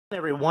Hey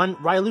everyone,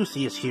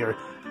 Rylucius here.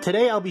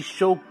 Today I'll be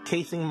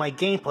showcasing my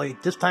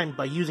gameplay, this time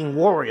by using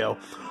Wario.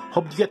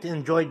 Hope you get to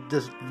enjoy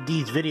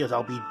these videos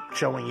I'll be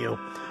showing you.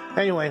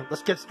 Anyway,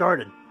 let's get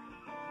started.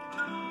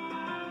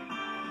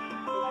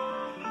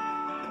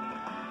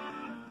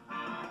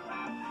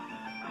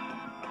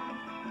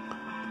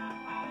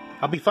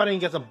 I'll be fighting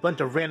against a bunch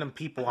of random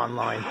people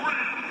online.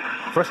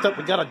 First up,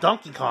 we got a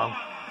Donkey Kong.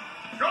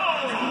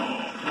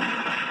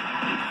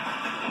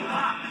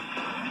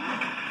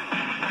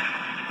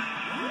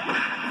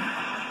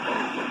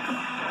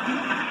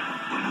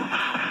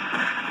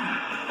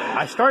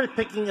 I started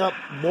picking up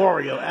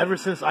Wario ever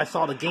since I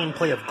saw the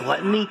gameplay of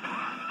Gluttony,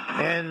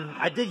 and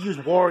I did use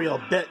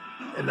Wario a bit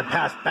in the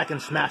past, back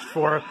in Smash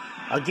 4.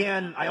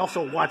 Again, I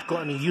also watched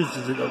Gluttony use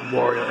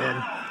Wario,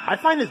 and I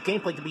find his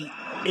gameplay to be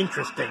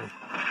interesting.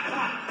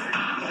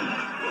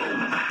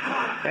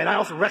 And I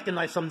also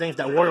recognize some things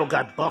that Wario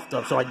got buffed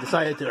of, so I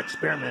decided to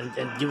experiment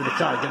and give it a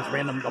shot against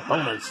random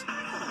opponents.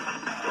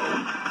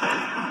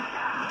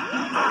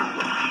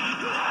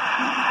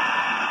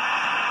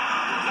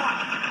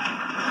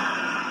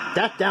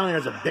 That down there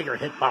is a bigger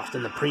hitbox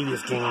than the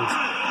previous games.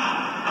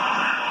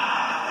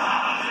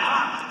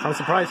 I'm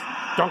surprised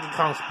Donkey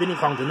Kong Spinny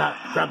Kong did not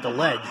grab the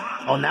ledge.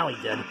 Oh, now he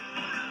did.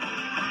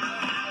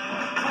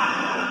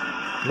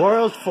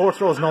 Wario's force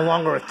throw is no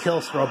longer a kill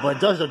throw, but it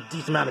does a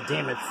decent amount of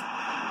damage.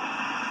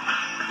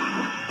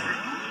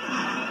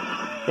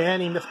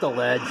 And he missed the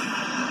ledge.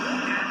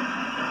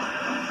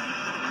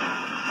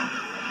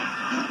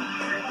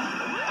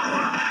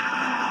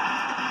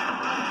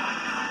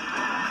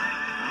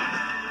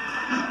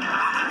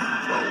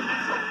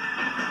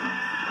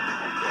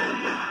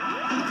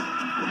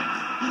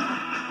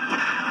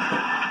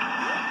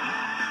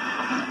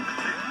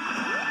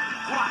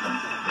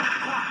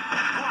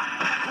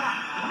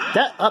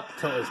 That up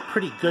tilt is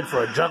pretty good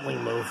for a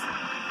juggling move.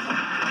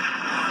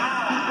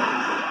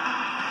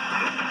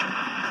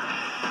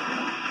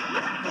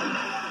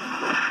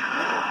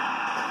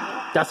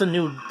 That's a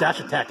new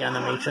dash attack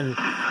animation.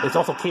 It's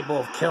also capable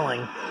of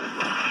killing.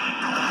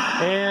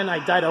 And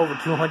I died over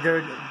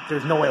 200.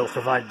 There's no way I'll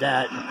survive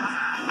that.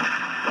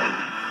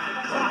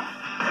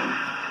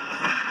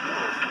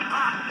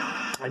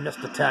 I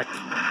missed the tech.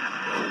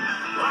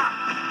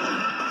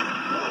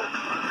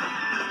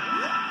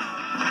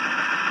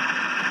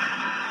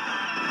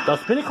 The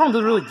Spinny Kong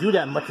doesn't really do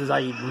that much as I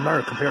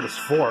remember compared to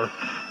 4.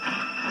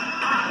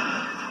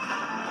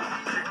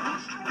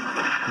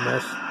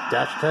 Miss.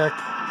 Dash attack.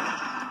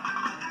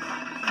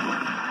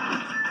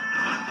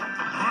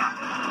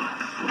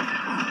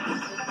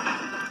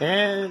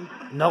 And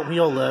nope,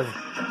 he'll live.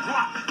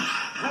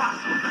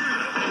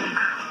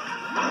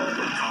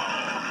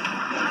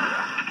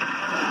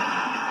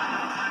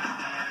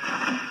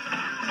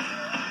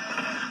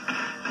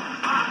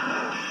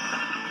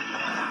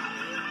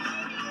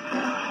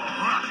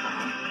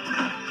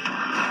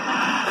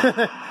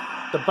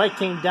 The bike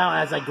came down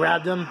as I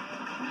grabbed him.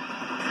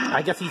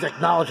 I guess he's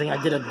acknowledging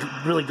I did a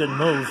really good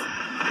move.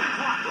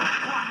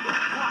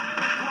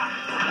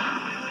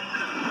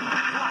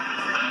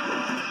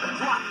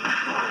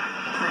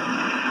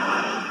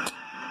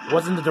 It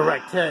wasn't a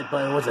direct hit,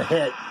 but it was a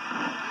hit.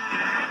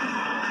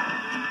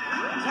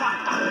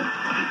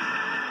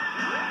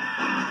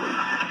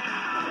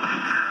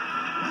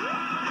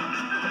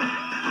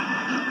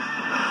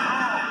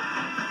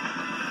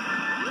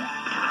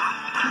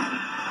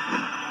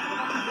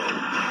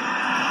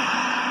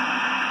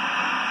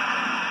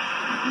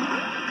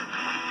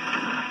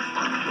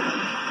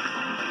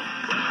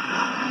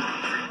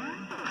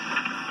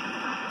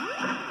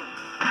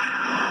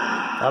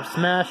 Up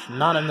smash,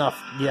 not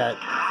enough yet.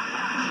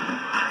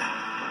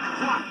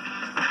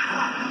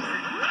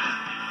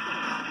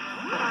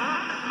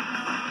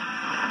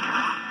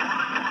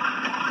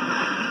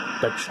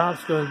 The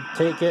chop's going to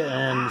take it,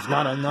 and it's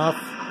not enough.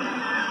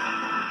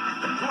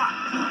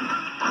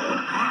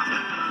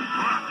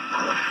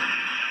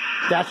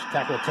 Dash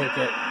attack will take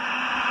it.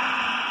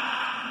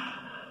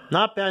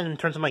 Not bad in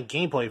terms of my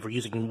gameplay for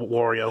using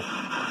Wario.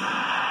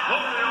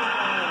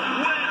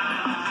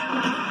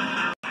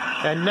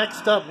 And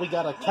next up, we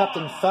got a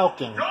Captain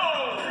Falcon.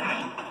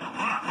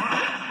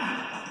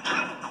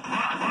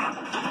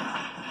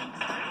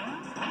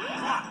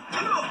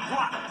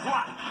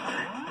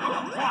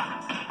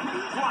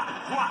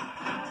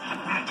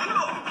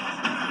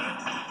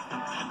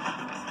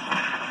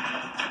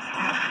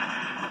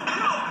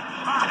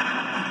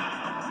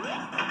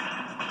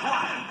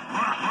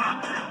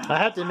 I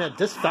have to admit,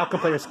 this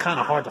Falcon player is kind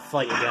of hard to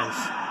fight against.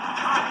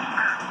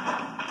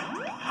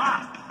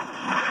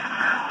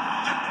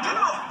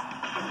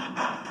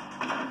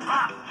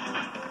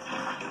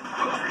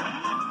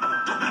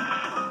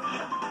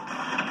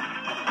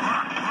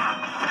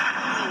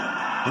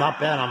 Not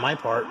bad on my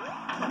part.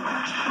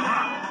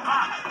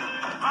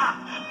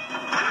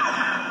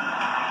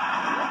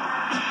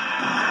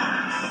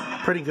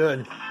 Pretty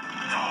good.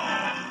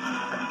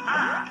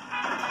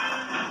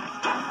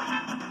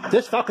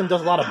 This Falcon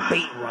does a lot of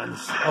bait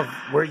runs of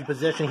where you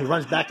position. He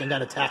runs back and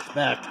then attacks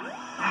back.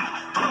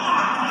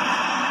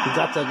 He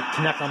got to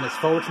connect on this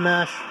forward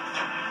smash.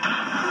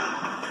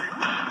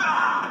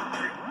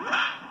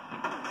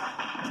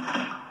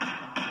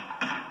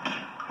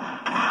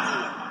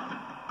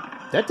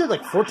 That did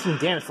like 14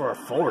 damage for a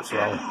forward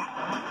throw.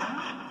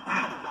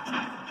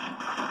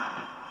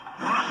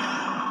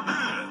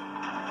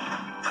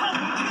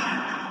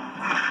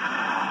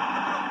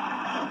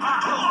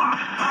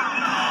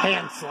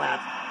 Hand slap.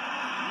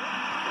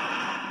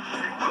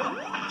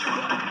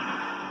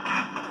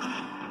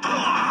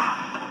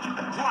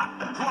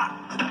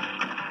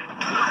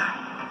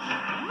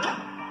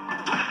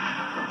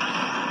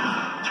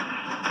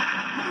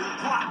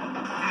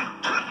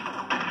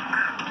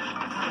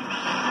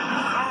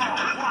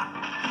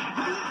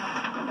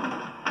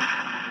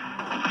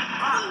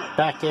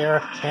 Back air,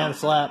 hand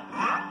slap.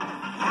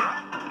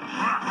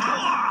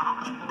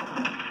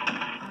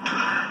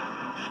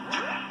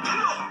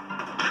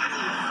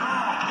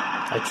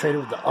 I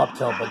traded with the up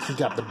tilt, but he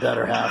got the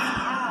better half.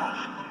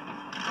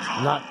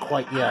 Not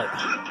quite yet.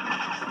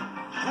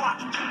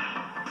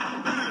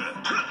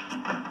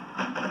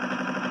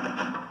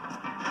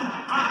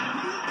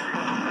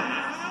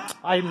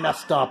 I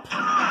messed up.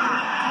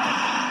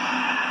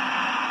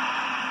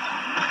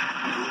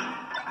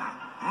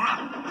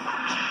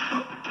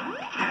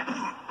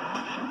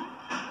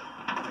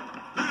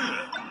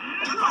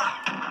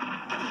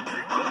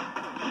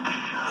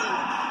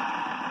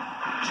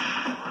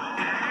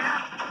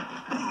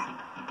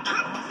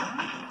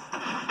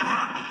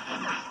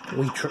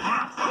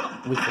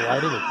 We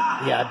collided.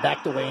 Yeah, I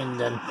backed away and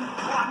then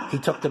he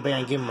took the bait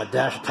and gave him a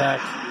dash attack.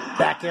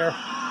 Back air.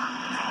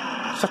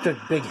 Such a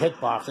big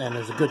hitbox and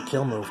it's a good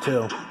kill move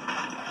too.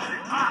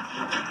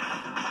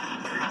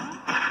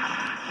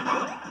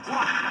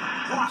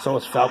 So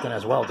is Falcon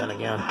as well, then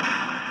again.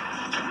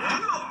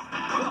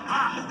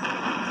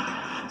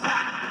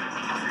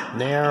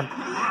 Nair.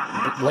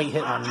 Late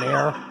hit on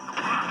Nair.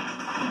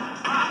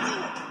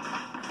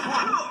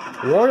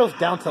 Wario's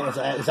down tilt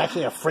is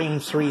actually a frame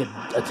 3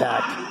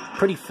 attack.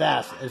 Pretty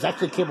fast. It's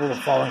actually capable of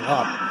falling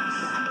up.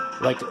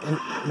 Like,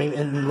 maybe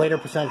in later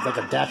percentage, like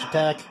a dash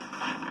attack.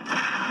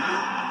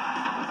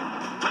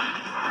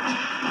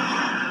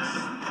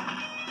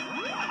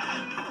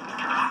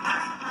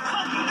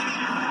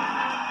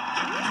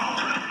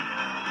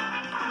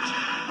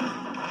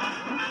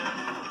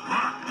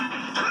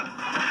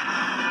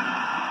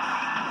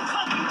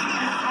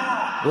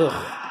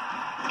 Ugh.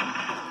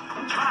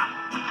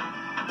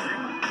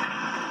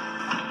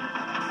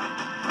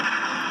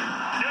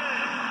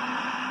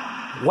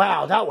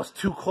 Wow, that was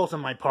too close on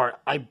my part.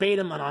 I bait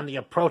him on the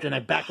approach and I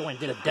backed away and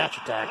did a dash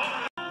attack.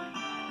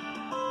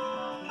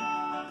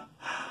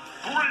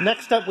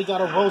 Next up, we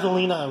got a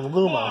Rosalina and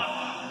Luma.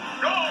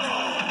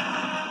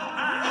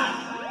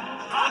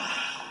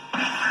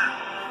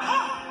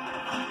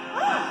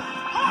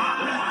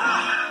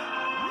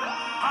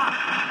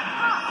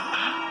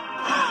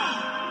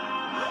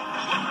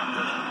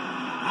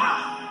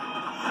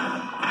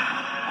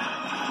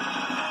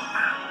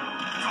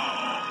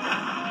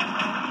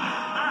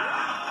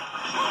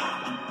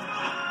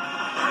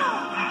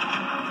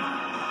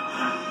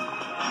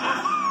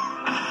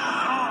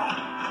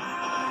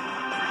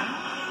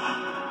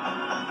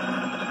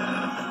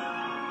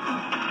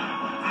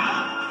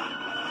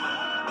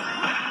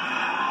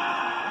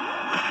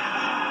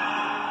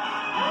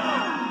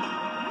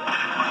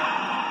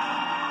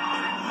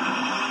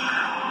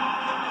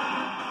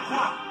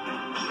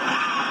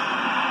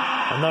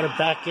 Another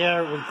back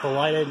air, we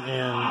collided,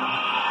 and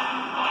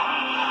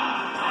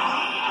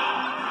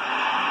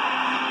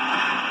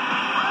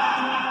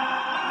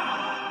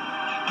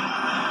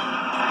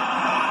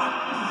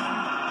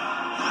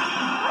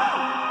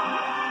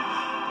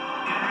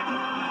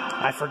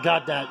I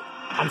forgot that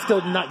I'm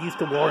still not used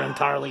to Wario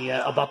entirely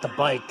yet about the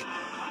bike.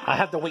 I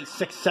have to wait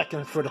 6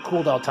 seconds for the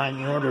cooldown time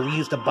in order to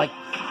reuse the bike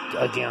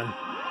again.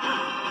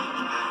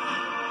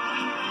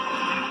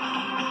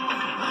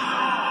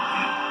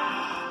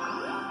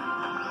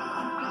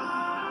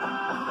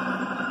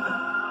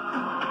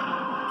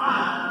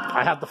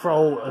 I have to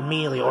throw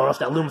immediately, or else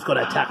that Loom's going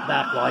to attack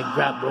back while I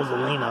grab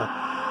Rosalina.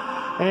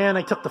 And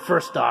I took the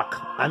first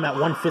stock. I'm at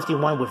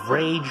 151 with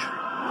Rage.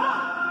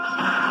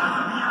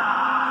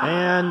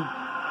 And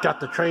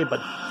got the trade,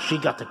 but she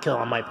got the kill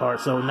on my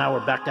part, so now we're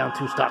back down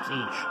 2 stocks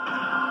each.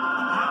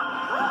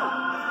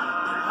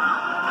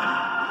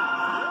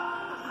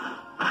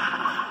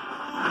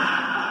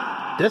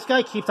 This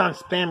guy keeps on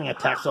spamming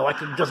attacks, so I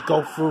can just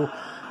go through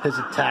his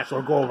attacks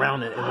or go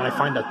around it, and when I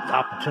find an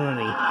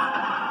opportunity.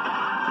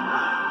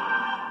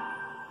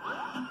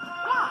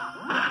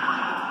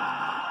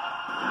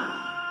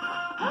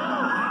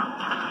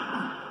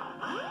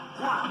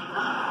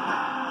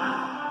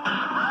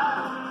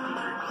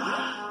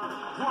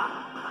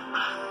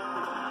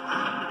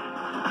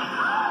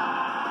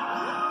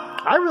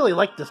 I really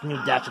like this new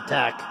dash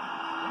attack.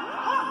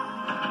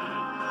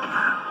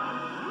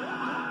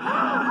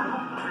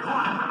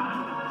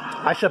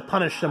 I should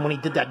punish him when he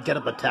did that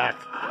get-up attack,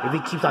 if he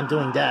keeps on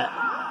doing that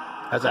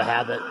as a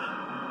habit.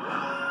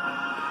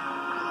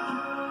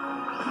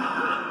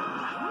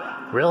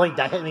 Really?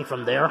 That hit me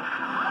from there?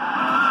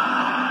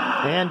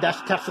 And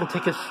dash attack's gonna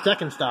take his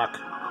second stock.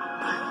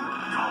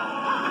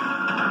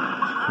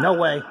 No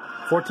way.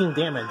 14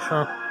 damage,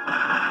 huh?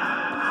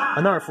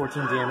 Another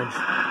 14 damage.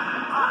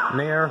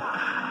 Nair.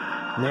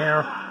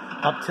 Nair.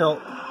 Up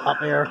tilt.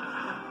 Up air.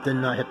 Did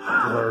not hit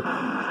her.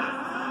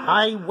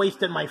 I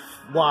wasted my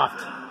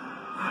waft.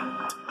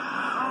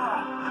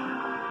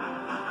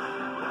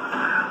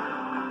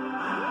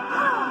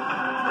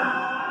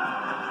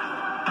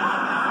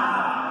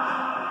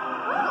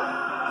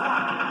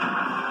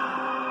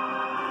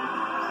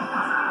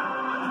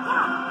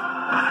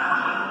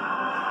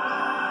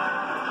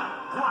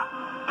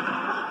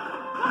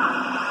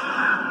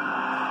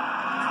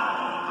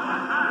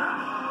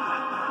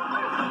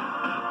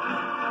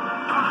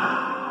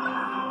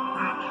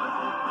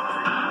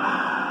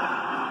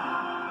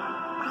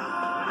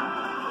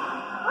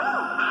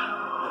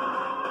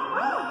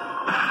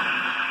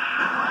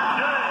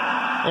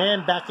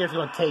 And back there's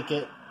going to take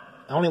it.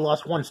 I only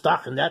lost one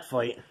stock in that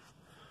fight.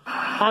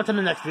 On to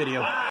the next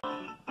video.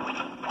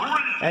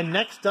 And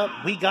next up,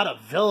 we got a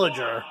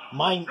villager.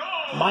 My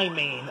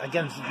main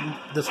against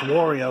this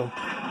Wario.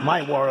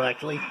 My Wario,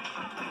 actually.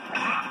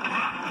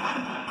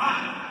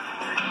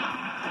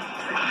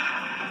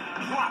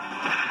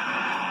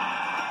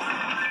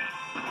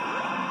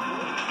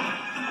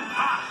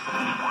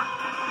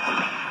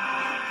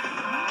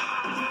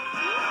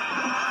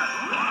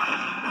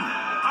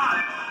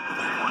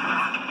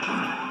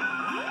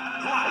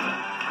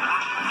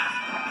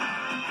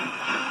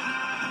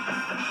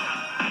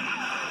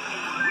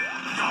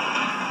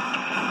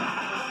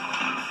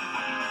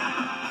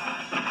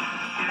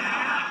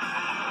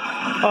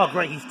 Oh,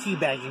 great, he's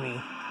teabagging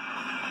me.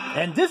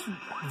 And this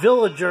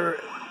villager,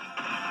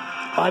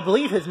 I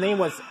believe his name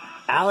was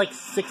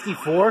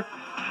Alex64.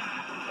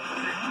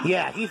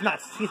 Yeah, he's not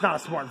a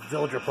smart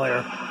villager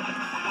player.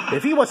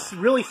 If he was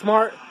really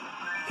smart,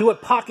 he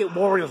would pocket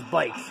Wario's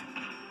bike.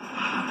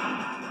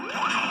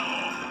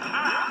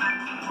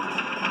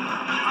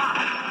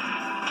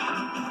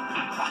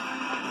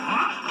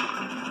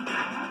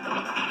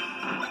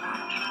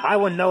 I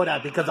would know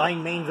that because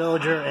I'm main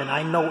villager and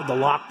I know the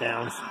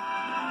lockdowns.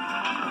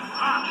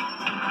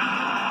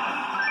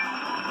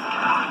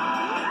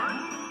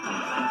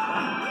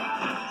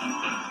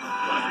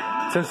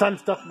 Since I'm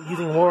stuck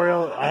using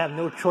Wario, I have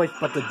no choice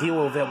but to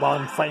deal with it while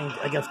I'm fighting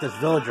against this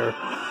villager.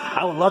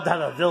 I would love to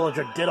have a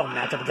villager Ditto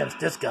matchup against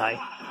this guy.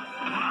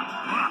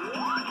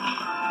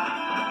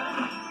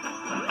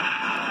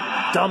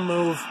 Dumb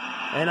move,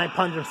 and I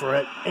punch him for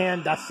it,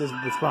 and that's his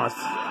response.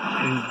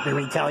 In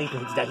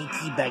retaliation that he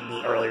teabagged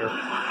me earlier.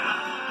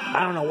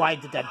 I don't know why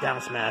he did that down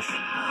smash.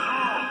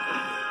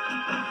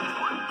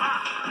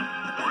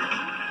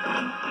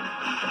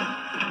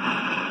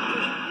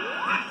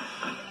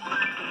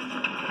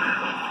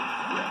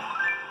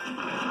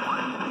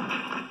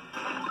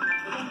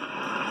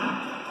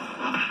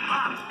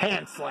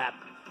 Hand slap.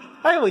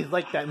 I always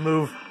like that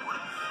move.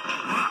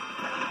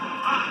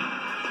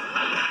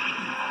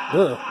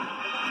 Ugh.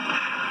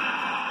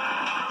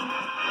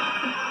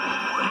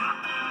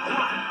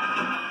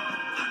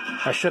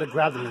 I should have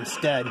grabbed him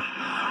instead.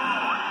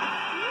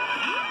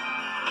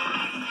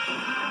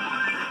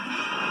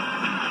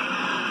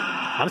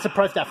 I'm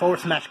surprised that forward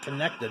smash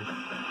connected.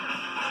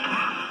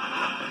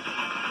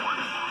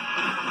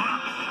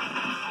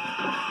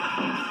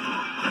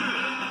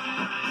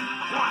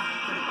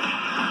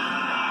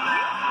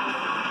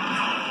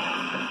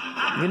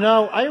 You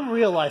know, I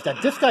realized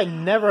that this guy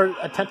never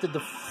attempted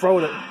to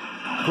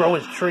grow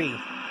his tree.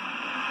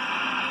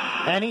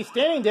 And he's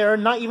standing there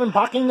not even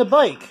pocketing the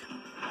bike.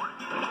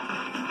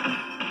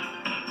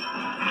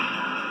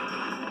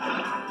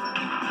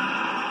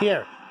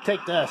 Here,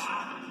 take this.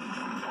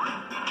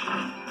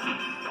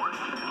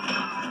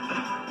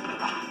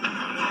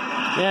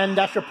 And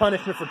that's your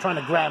punishment for trying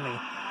to grab me.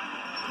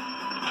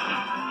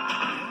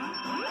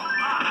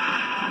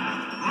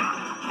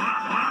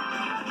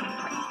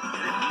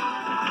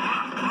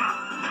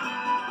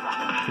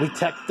 We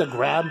tech the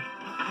grab.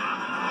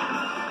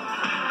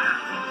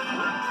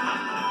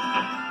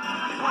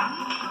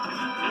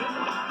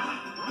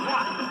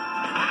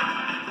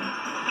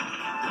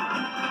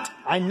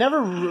 I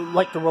never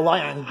like to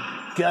rely on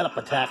get-up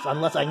attacks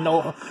unless I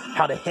know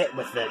how to hit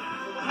with it.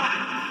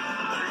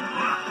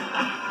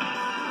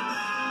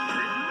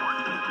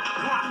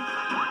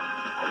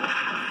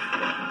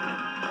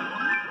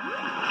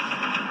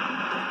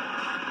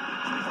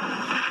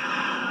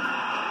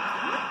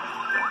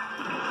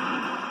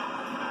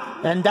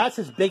 And that's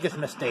his biggest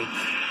mistake.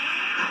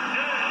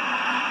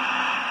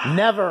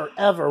 Never,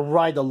 ever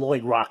ride the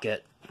Lloyd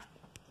Rocket.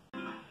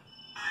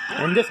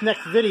 In this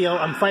next video,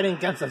 I'm fighting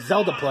against a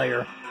Zelda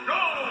player.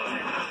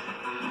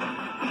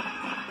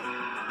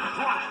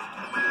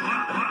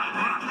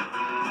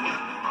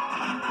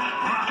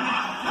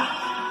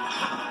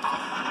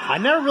 I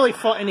never really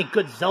fought any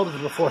good Zeldas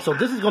before, so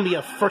this is going to be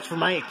a first for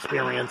my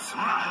experience.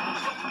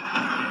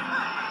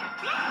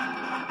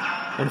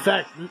 In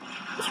fact,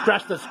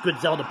 scratch this good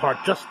Zelda part,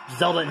 just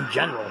Zelda in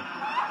general.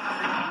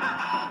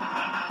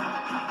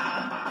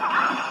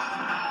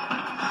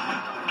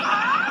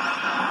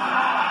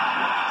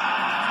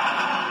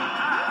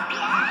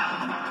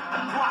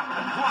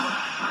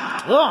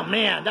 Oh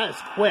man, that is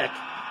quick.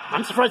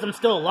 I'm surprised I'm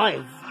still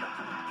alive.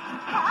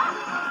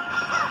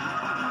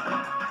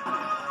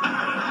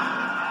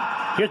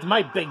 Here's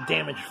my big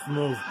damage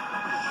move.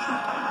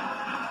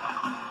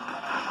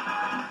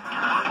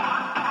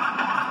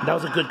 That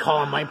was a good call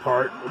on my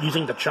part,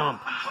 using the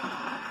chomp.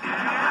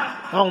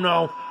 Oh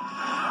no.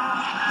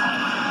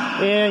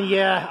 And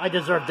yeah, I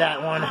deserved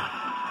that one.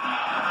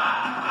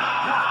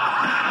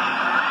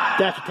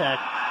 Dash attack.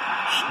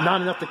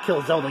 Not enough to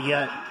kill Zelda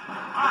yet.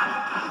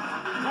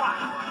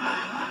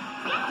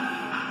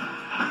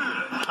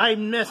 I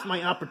missed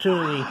my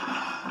opportunity.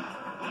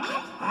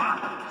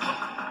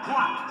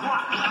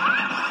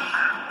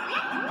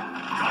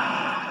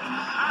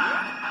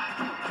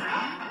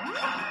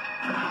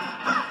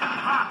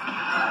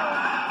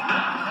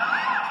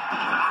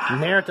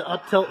 Nair to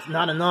up tilt's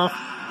not enough.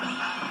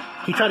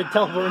 He tried to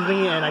teleport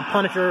me and I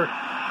punished her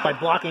by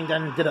blocking,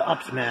 then did an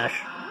up smash.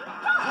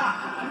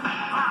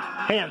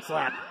 Hand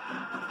slap.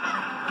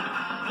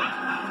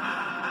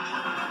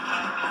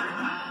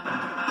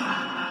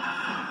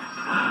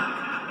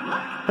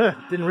 Huh,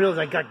 didn't realize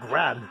I got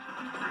grabbed.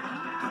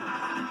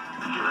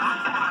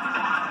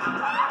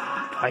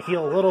 I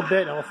heal a little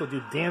bit, I also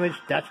do damage,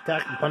 dash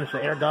attack, and punish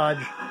the air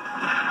dodge.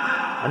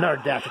 Another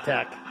dash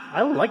attack.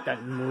 I like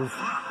that move.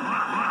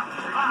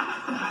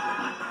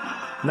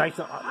 Nice.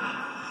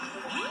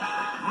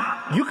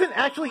 You can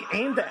actually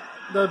aim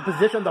the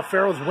position of the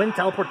Pharaoh's wind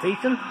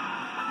teleportation.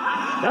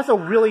 That's a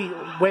really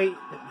way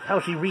how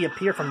she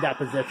reappeared from that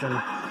position.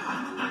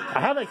 I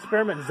have an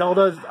experiment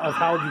Zelda's of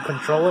how you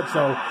control it,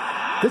 so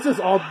this is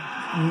all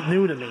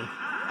new to me.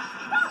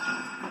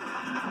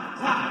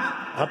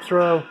 Up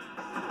throw.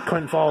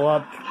 Couldn't follow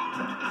up.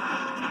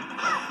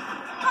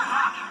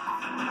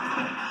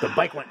 The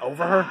bike went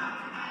over her.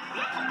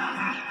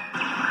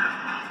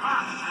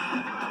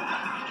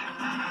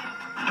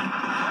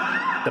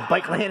 The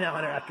bike landed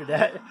on her after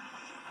that.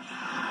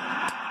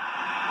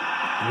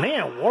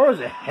 Man, War is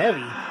a heavy.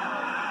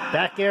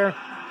 Back air.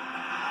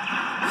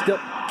 Still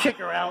kick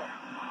her out.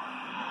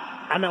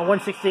 I'm at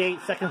 168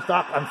 second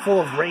stock. I'm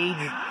full of rage.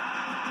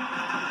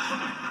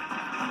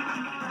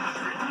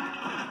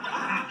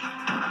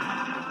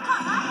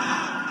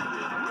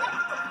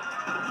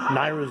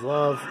 Nairu's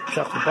love.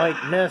 Chucks the bike.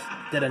 Missed.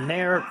 Did a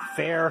nair.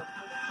 Fair.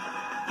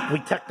 We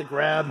tech the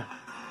grab.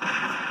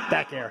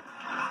 Back air.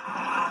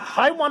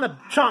 I want to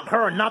chomp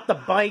her, not the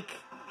bike.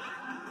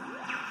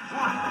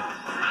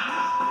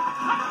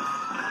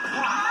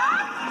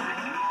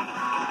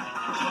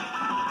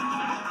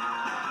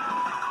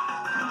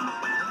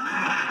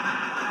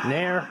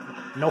 Nair,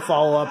 no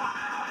follow-up.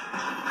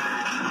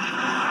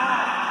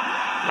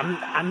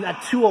 I'm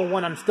at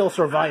 201, I'm still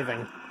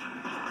surviving.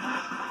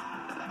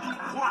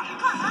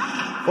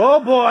 Oh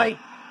boy!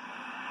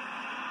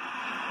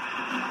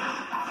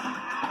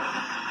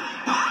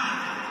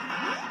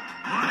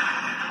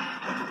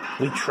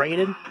 We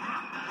traded.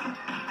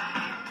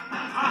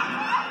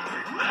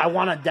 I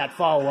wanted that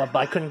follow-up, but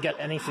I couldn't get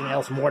anything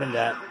else more than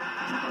that.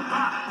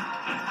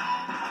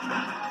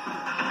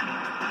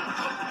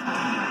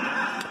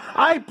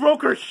 I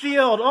broke her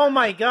shield! Oh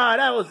my god,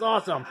 that was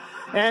awesome!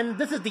 And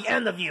this is the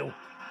end of you.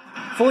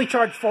 Fully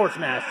charged forward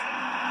smash.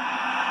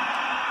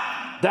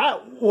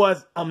 That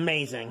was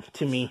amazing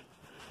to me.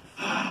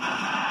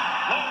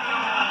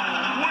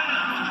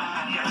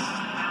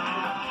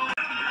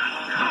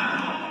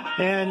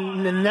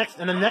 And in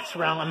the next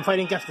round, I'm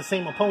fighting against the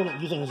same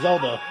opponent using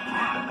Zelda.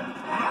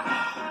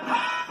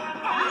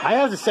 I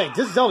have to say,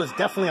 this Zelda is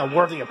definitely a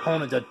worthy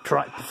opponent to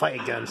try to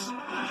fight against.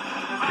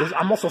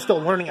 I'm also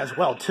still learning as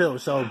well too,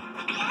 so.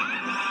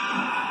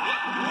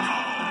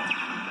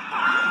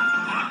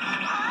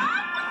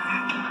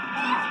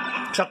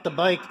 Chuck the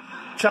bike,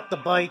 chuck the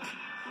bike.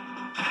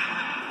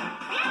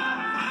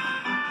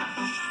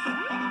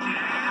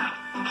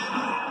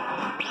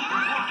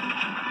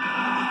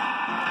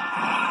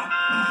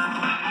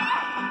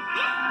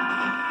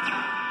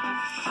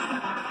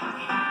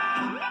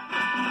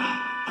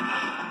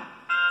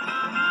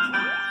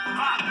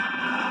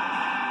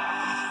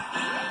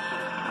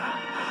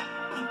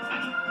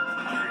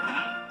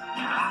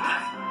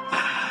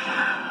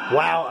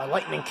 Wow, a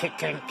lightning kick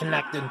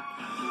connected.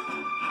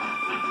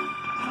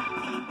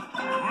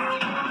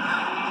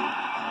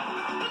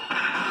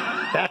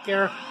 Back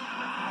air.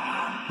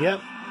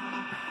 Yep.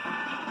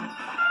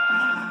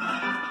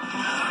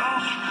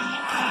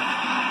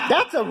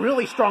 That's a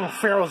really strong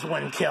Pharaoh's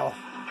Wind kill.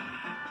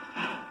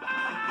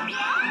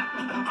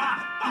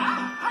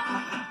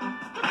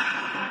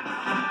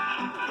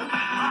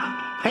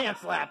 Hand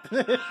slap.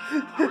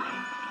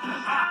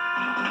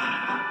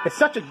 It's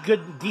such a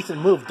good,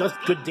 decent move. Does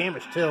good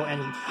damage, too.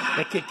 And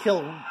it could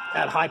kill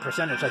at high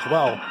percentage as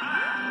well.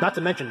 Not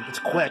to mention, it's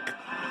quick.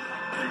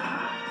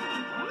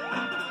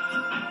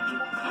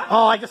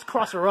 Oh, I just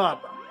crossed her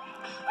up.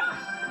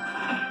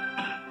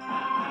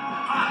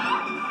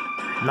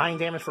 9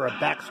 damage for a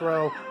back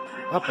throw.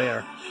 Up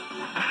air.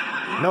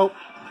 Nope.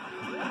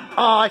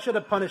 Oh, I should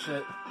have punished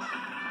it.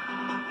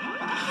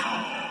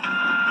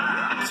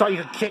 So you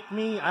could kick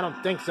me? I don't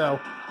think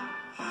so.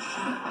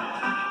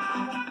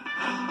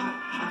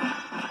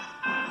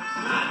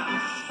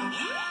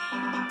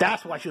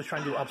 That's why she was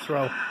trying to do up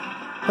throw.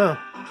 Huh.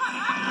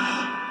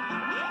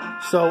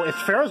 So, if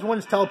Farrah's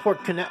one's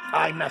teleport connect...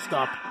 I messed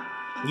up.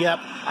 Yep,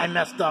 I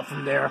messed up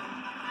from there.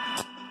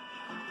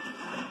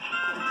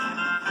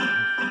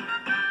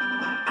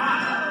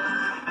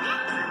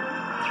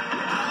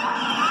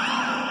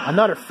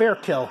 Another fair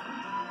kill.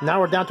 Now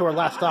we're down to our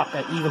last stop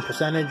at even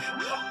percentage.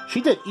 She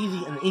did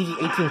an easy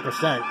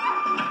 18%.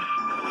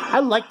 I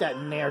like that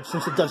in there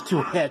since it does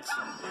 2 hits.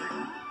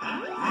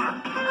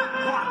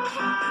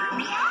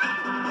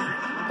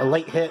 A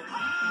late hit.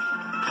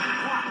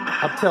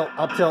 Up tilt,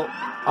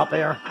 up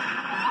air,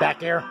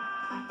 back air.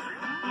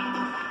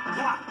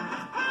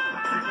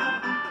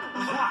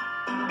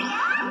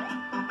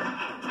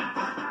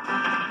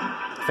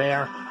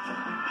 Fair.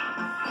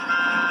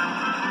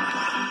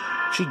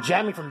 She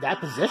jammed me from that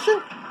position?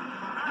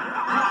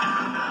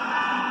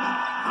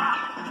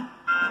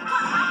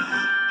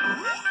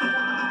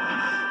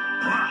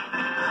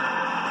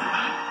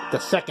 The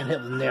second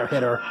hit was near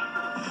hit her.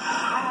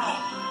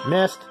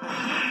 Missed.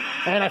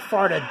 And I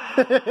farted.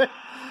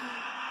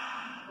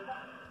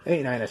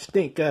 Ain't I a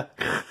stinker?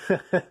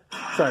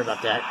 Sorry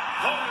about that.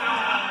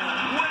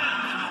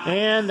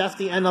 And that's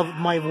the end of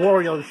my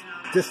Wario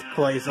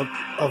displays of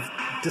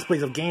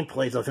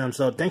gameplays of him.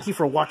 So thank you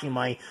for watching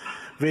my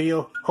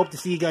video. Hope to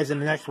see you guys in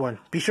the next one.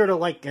 Be sure to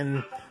like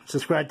and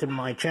subscribe to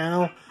my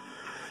channel.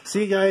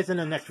 See you guys in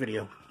the next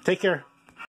video. Take care.